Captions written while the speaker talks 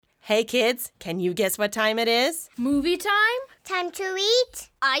Hey kids, can you guess what time it is? Movie time? Time to eat.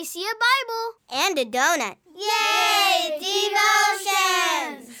 I see a Bible. And a donut. Yay!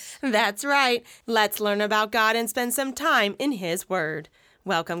 Devotions! That's right. Let's learn about God and spend some time in His Word.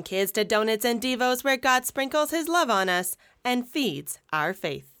 Welcome, kids, to Donuts and Devos, where God sprinkles His love on us and feeds our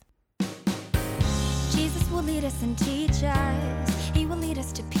faith. Jesus will lead us and teach us. He will lead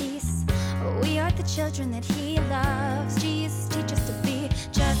us to peace. We are the children that He loves. Jesus, teach us to be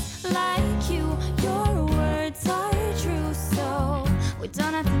just like You. Your words are true, so with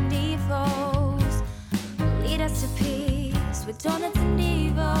donuts and devos, lead us to peace. With donuts and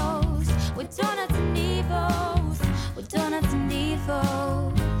devos, with donuts and devos, with donuts and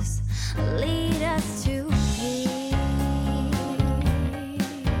devos, lead us to peace.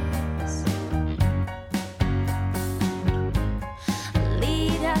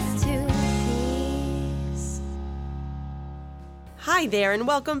 Lead us to peace. Hi there, and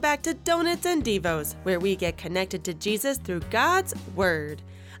welcome back to Donuts and Devos, where we get connected to Jesus through God's Word.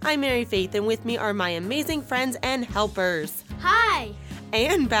 I'm Mary Faith, and with me are my amazing friends and helpers. Hi!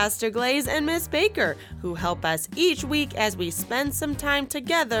 And Pastor Glaze and Miss Baker, who help us each week as we spend some time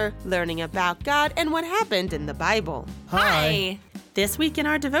together learning about God and what happened in the Bible. Hi! This week in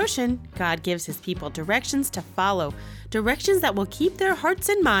our devotion, God gives His people directions to follow, directions that will keep their hearts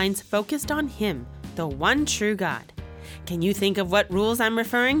and minds focused on Him, the one true God. Can you think of what rules I'm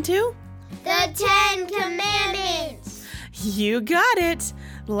referring to? The 10 Commandments! You got it!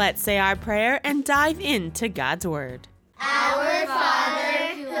 Let's say our prayer and dive into God's Word. Our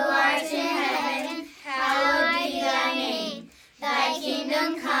Father, who art in heaven, hallowed be thy name. Thy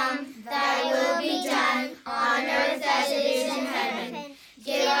kingdom come, thy will be done, on earth as it is in heaven.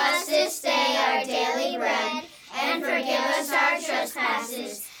 Give us this day our daily bread, and forgive us our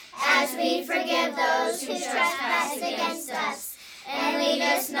trespasses, as we forgive those who trespass against us. And lead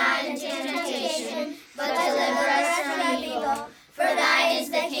us not into temptation, but deliver us from evil. For thine is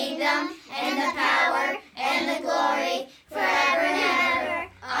the kingdom, and the power, and the glory, forever and ever.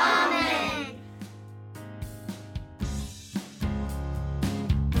 Amen.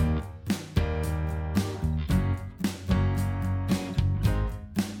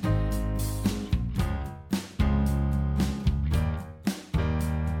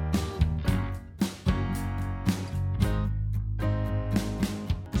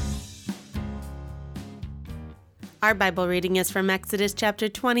 Our Bible reading is from Exodus chapter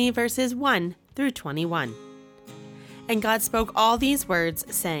 20, verses 1 through 21. And God spoke all these words,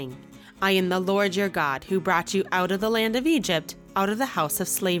 saying, I am the Lord your God, who brought you out of the land of Egypt, out of the house of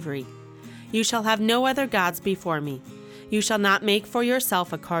slavery. You shall have no other gods before me. You shall not make for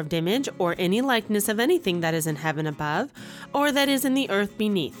yourself a carved image, or any likeness of anything that is in heaven above, or that is in the earth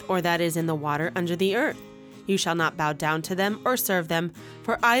beneath, or that is in the water under the earth. You shall not bow down to them or serve them,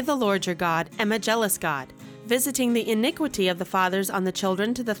 for I, the Lord your God, am a jealous God, visiting the iniquity of the fathers on the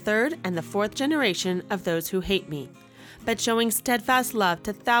children to the third and the fourth generation of those who hate me, but showing steadfast love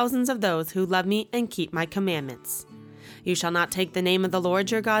to thousands of those who love me and keep my commandments. You shall not take the name of the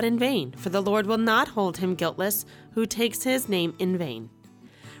Lord your God in vain, for the Lord will not hold him guiltless who takes his name in vain.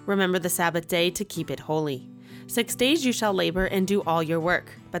 Remember the Sabbath day to keep it holy. 6 days you shall labor and do all your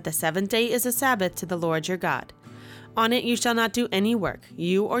work, but the seventh day is a Sabbath to the Lord your God. On it you shall not do any work,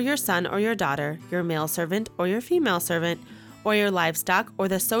 you or your son or your daughter, your male servant or your female servant, or your livestock, or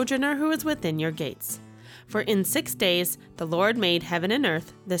the sojourner who is within your gates. For in 6 days the Lord made heaven and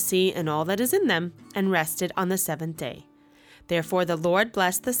earth, the sea and all that is in them, and rested on the seventh day. Therefore the Lord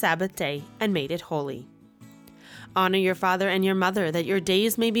blessed the Sabbath day and made it holy. Honor your father and your mother, that your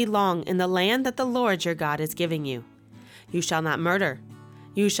days may be long in the land that the Lord your God is giving you. You shall not murder.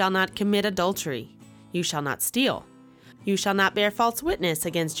 You shall not commit adultery. You shall not steal. You shall not bear false witness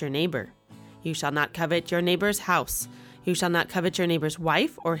against your neighbor. You shall not covet your neighbor's house. You shall not covet your neighbor's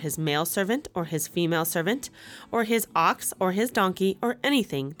wife, or his male servant, or his female servant, or his ox, or his donkey, or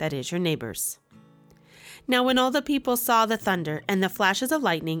anything that is your neighbor's. Now when all the people saw the thunder, and the flashes of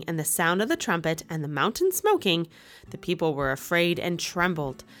lightning, and the sound of the trumpet, and the mountain smoking, the people were afraid and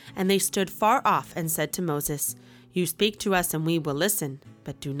trembled, and they stood far off and said to Moses, You speak to us, and we will listen,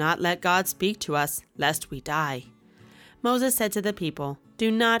 but do not let God speak to us, lest we die. Moses said to the people,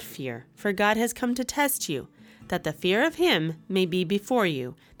 Do not fear, for God has come to test you, that the fear of him may be before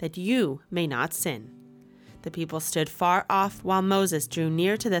you, that you may not sin. The people stood far off while Moses drew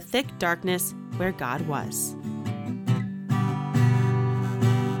near to the thick darkness where God was.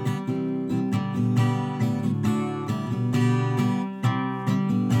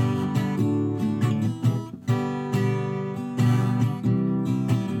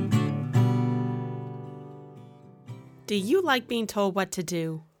 Do you like being told what to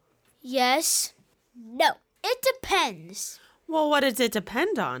do? Yes. No. It depends. Well, what does it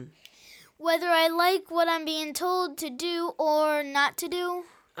depend on? Whether I like what I'm being told to do or not to do.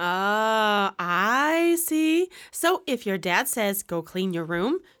 Oh, I see. So if your dad says, go clean your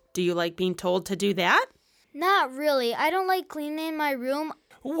room, do you like being told to do that? Not really. I don't like cleaning my room.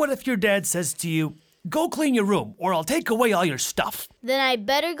 What if your dad says to you, go clean your room or I'll take away all your stuff? Then I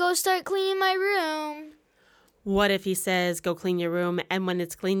better go start cleaning my room. What if he says, go clean your room, and when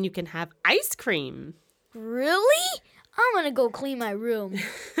it's clean, you can have ice cream? Really? I'm gonna go clean my room.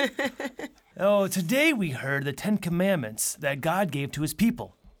 Oh, today we heard the 10 Commandments that God gave to his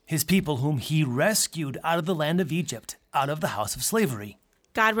people whom he rescued out of the land of Egypt, out of the house of slavery.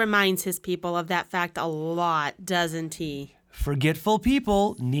 God reminds his people of that fact a lot, doesn't he? Forgetful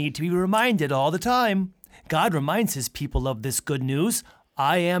people need to be reminded all the time. God reminds his people of this good news.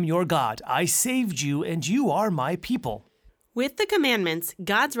 I am your God. I saved you, and you are my people. With the commandments,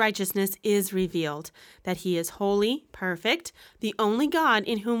 God's righteousness is revealed, that he is holy, perfect, the only God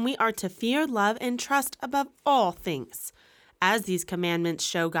in whom we are to fear, love, and trust above all things. As these commandments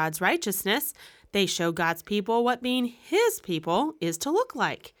show God's righteousness, they show God's people what being his people is to look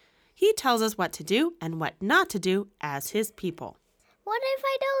like. He tells us what to do and what not to do as his people. What if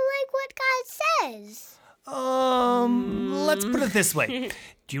I don't like what God says? Let's put it this way.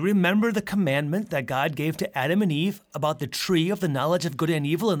 Do you remember the commandment that God gave to Adam and Eve about the tree of the knowledge of good and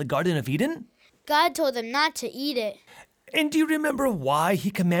evil in the Garden of Eden? God told them not to eat it. And do you remember why he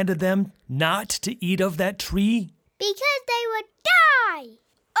commanded them not to eat of that tree? Because they would die.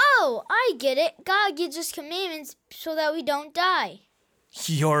 Oh, I get it. God gives us commandments so that we don't die.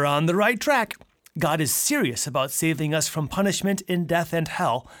 You're on the right track. God is serious about saving us from punishment in death and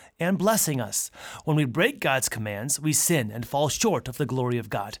hell and blessing us. When we break God's commands, we sin and fall short of the glory of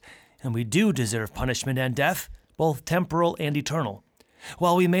God. And we do deserve punishment and death, both temporal and eternal.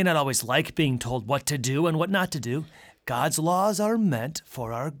 While we may not always like being told what to do and what not to do, God's laws are meant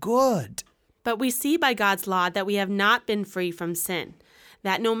for our good. But we see by God's law that we have not been free from sin,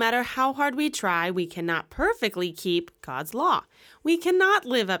 that no matter how hard we try, we cannot perfectly keep God's law. We cannot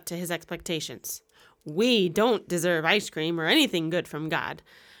live up to his expectations. We don't deserve ice cream or anything good from God.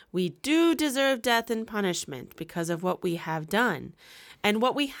 We do deserve death and punishment because of what we have done, and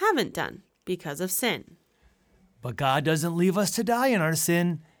what we haven't done because of sin. But God doesn't leave us to die in our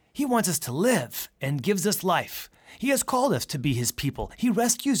sin. He wants us to live and gives us life. He has called us to be his people. He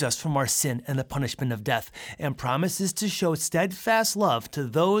rescues us from our sin and the punishment of death and promises to show steadfast love to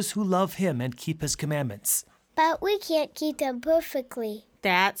those who love him and keep his commandments. But we can't keep them perfectly.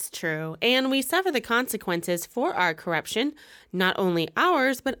 That's true, and we suffer the consequences for our corruption, not only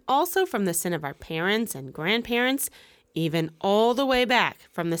ours, but also from the sin of our parents and grandparents, even all the way back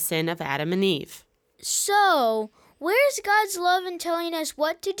from the sin of Adam and Eve. So, where's God's love in telling us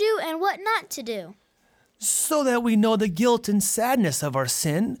what to do and what not to do? So that we know the guilt and sadness of our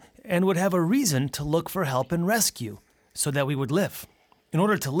sin and would have a reason to look for help and rescue, so that we would live. In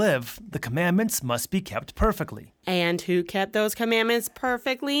order to live, the commandments must be kept perfectly. And who kept those commandments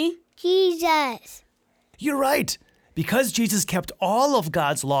perfectly? Jesus. You're right. Because Jesus kept all of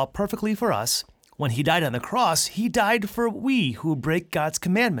God's law perfectly for us, when he died on the cross, he died for we who break God's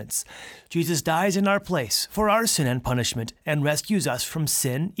commandments. Jesus dies in our place for our sin and punishment and rescues us from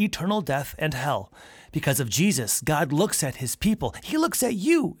sin, eternal death, and hell. Because of Jesus, God looks at his people. He looks at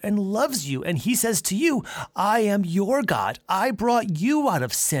you and loves you, and he says to you, I am your God. I brought you out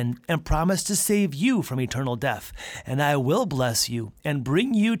of sin and promised to save you from eternal death, and I will bless you and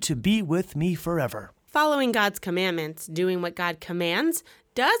bring you to be with me forever. Following God's commandments, doing what God commands,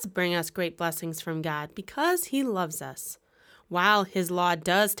 does bring us great blessings from God because he loves us. While his law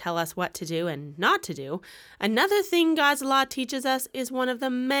does tell us what to do and not to do, another thing God's law teaches us is one of the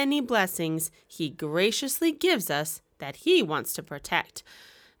many blessings he graciously gives us that he wants to protect.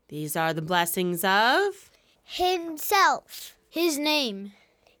 These are the blessings of Himself. His name,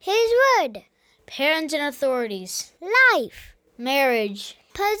 His word. parents and authorities, Life. marriage,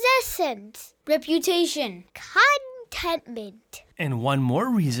 Possessions. reputation, Contentment. And one more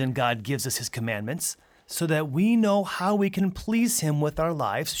reason God gives us his commandments, so that we know how we can please him with our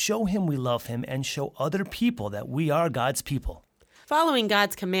lives, show him we love him, and show other people that we are God's people. following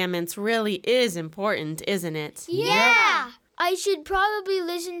God's commandments really is important, isn't it? Yeah! I should probably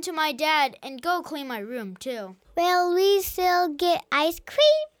listen to my dad and go clean my room, too. Will we still get ice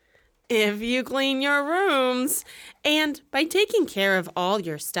cream? If you clean your rooms. And by taking care of all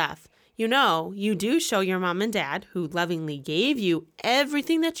your stuff, you know, you do show your mom and dad, who lovingly gave you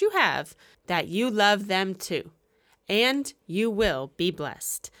everything that you have, that you love them too. And you will be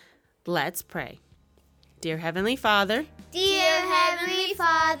blessed. Let's pray. Dear Heavenly Father, Dear Heavenly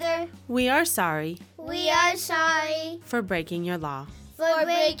Father, We are sorry we are sorry for breaking your law. for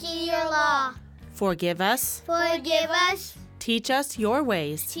breaking your law. Forgive us, Forgive us, teach us your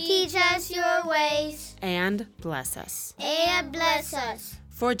ways, teach us your ways, and bless us. and bless us.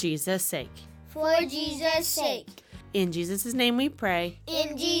 For Jesus' sake. For Jesus' sake. In Jesus' name we pray.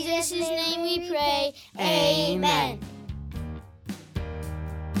 In Jesus' name we pray. Amen.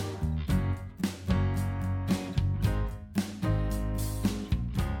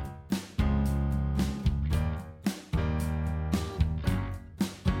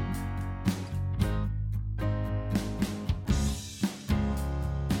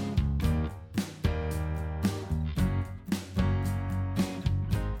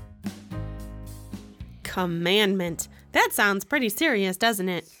 Commandment. That sounds pretty serious, doesn't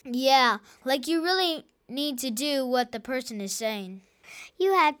it? Yeah, like you really need to do what the person is saying.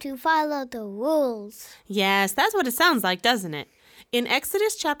 You have to follow the rules. Yes, that's what it sounds like, doesn't it? In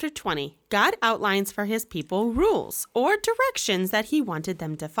Exodus chapter 20, God outlines for his people rules or directions that he wanted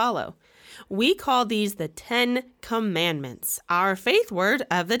them to follow. We call these the 10 Commandments, our faith word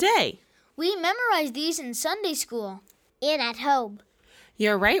of the day. We memorize these in Sunday school. And at home.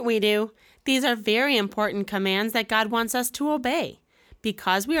 You're right, we do. These are very important commands that God wants us to obey.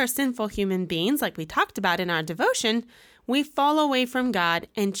 Because we are sinful human beings, like we talked about in our devotion, we fall away from God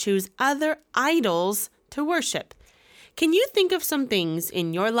and choose other idols to worship. Can you think of some things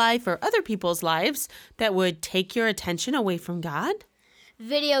in your life or other people's lives that would take your attention away from God?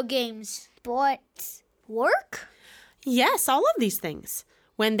 Video games. Sports. Work? Yes, all of these things.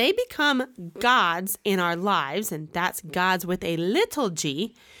 When they become gods in our lives, and that's gods with a little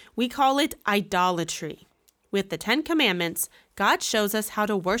g, we call it idolatry. With the 10 Commandments, God shows us how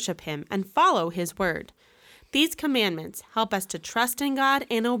to worship him and follow his word. These commandments help us to trust in God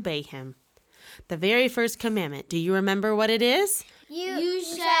and obey him. The very first commandment, do you remember what it is? You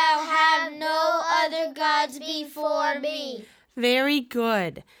shall have no other gods before me. Very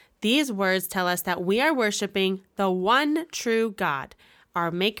good. These words tell us that we are worshiping the one true God, our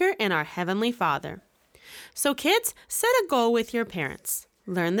Maker and our Heavenly Father. So kids, set a goal with your parents.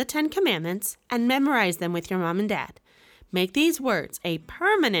 Learn the 10 Commandments and memorize them with your mom and dad. Make these words a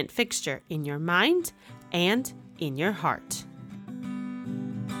permanent fixture in your mind and in your heart.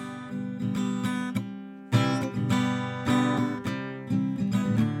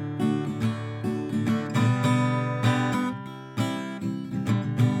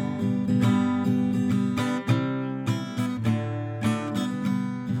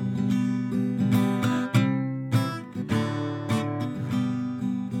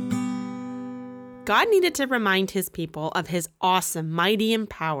 God needed to remind his people of his awesome, mighty, and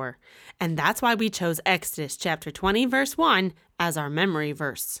power. And that's why we chose Exodus chapter 20, verse 1 as our memory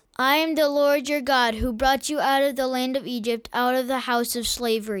verse. I am the Lord your God who brought you out of the land of Egypt, out of the house of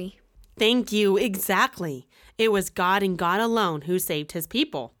slavery. Thank you, exactly. It was God and God alone who saved his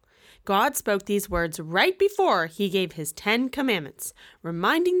people. God spoke these words right before he gave his 10 commandments,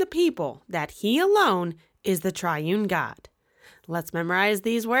 reminding the people that he alone is the triune God. Let's memorize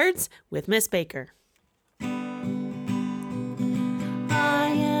these words with Miss Baker. I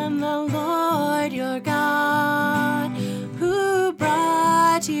am the Lord your God, who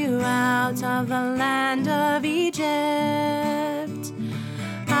brought you out of the land of Egypt,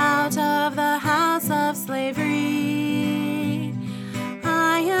 out of the house of slavery.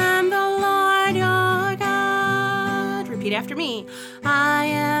 I am the Lord your God. Repeat after me. I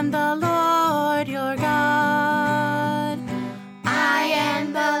am the Lord your God. I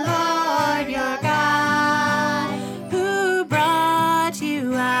am the Lord your God, who brought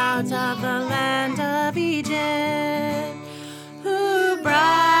you out of the land of Egypt, who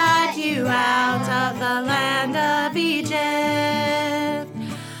brought you out of the land of Egypt,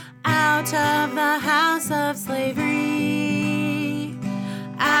 out of the house of slavery,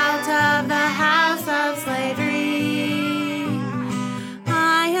 out of the house of slavery.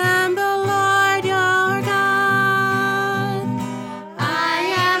 I am the Lord your God. I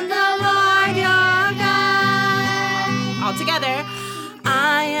am the Lord your God. All together.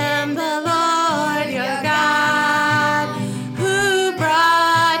 I am the Lord your God, who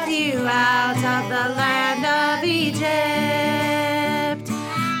brought you out of the land of Egypt,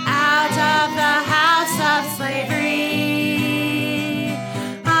 out of the house of slavery.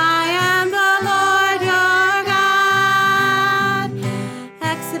 I am the Lord your God.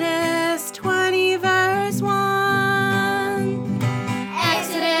 Exodus 20 verse 1.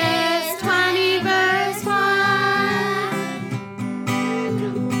 Exodus 20 verse 1.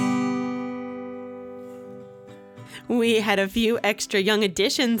 We had a few extra young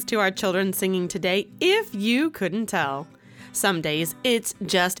additions to our children's singing today, if you couldn't tell. Some days it's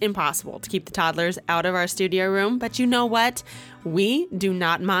just impossible to keep the toddlers out of our studio room, but you know what? We do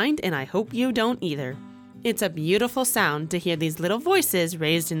not mind, and I hope you don't either. It's a beautiful sound to hear these little voices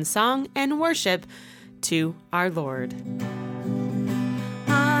raised in song and worship to our Lord.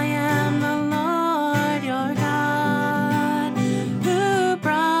 I am the Lord your God, who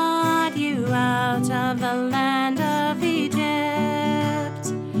brought you out of the land of Egypt,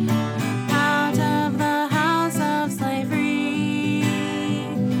 out of the house of slavery.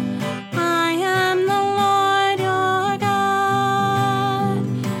 I am the Lord your God.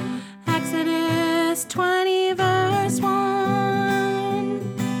 Exodus 20 verse 1.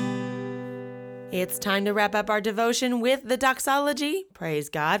 It's time to wrap up our devotion with the doxology, Praise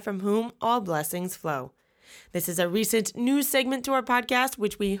God from whom all blessings flow. This is a recent news segment to our podcast,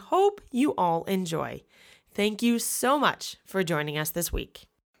 which we hope you all enjoy. Thank you so much for joining us this week.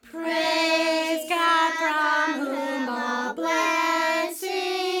 Praise God from whom all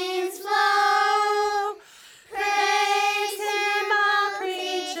blessings flow. Praise Him, all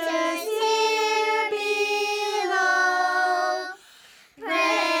creatures here below.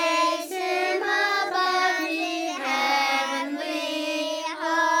 Praise Him above the heavenly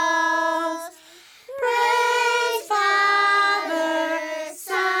host. Praise Father,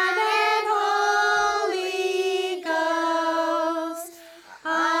 Son, and Holy Ghost.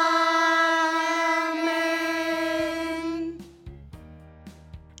 Amen.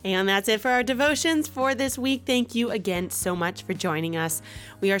 And that's it for our devotions for this week. Thank you again so much for joining us.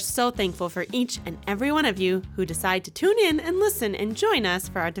 We are so thankful for each and every one of you who decide to tune in and listen and join us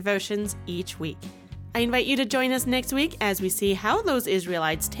for our devotions each week. I invite you to join us next week as we see how those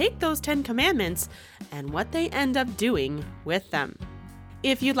Israelites take those 10 commandments and what they end up doing with them.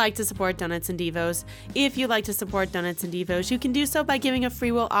 If you'd like to support Donuts and Devos, you can do so by giving a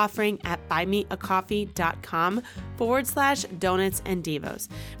free will offering at buymeacoffee.com/donuts and devos.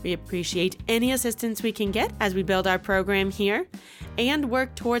 We appreciate any assistance we can get as we build our program here and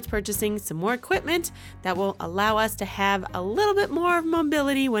work towards purchasing some more equipment that will allow us to have a little bit more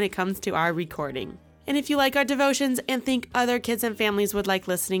mobility when it comes to our recording. And if you like our devotions and think other kids and families would like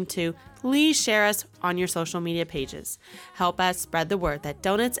listening to, please share us on your social media pages. Help us spread the word that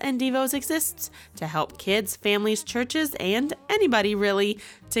Donuts and Devos exists to help kids, families, churches, and anybody really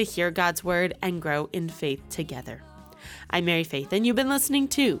to hear God's word and grow in faith together. I'm Mary Faith, and you've been listening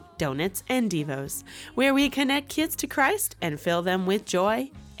to Donuts and Devos, where we connect kids to Christ and fill them with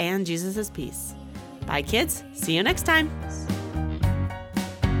joy and Jesus' peace. Bye, kids. See you next time.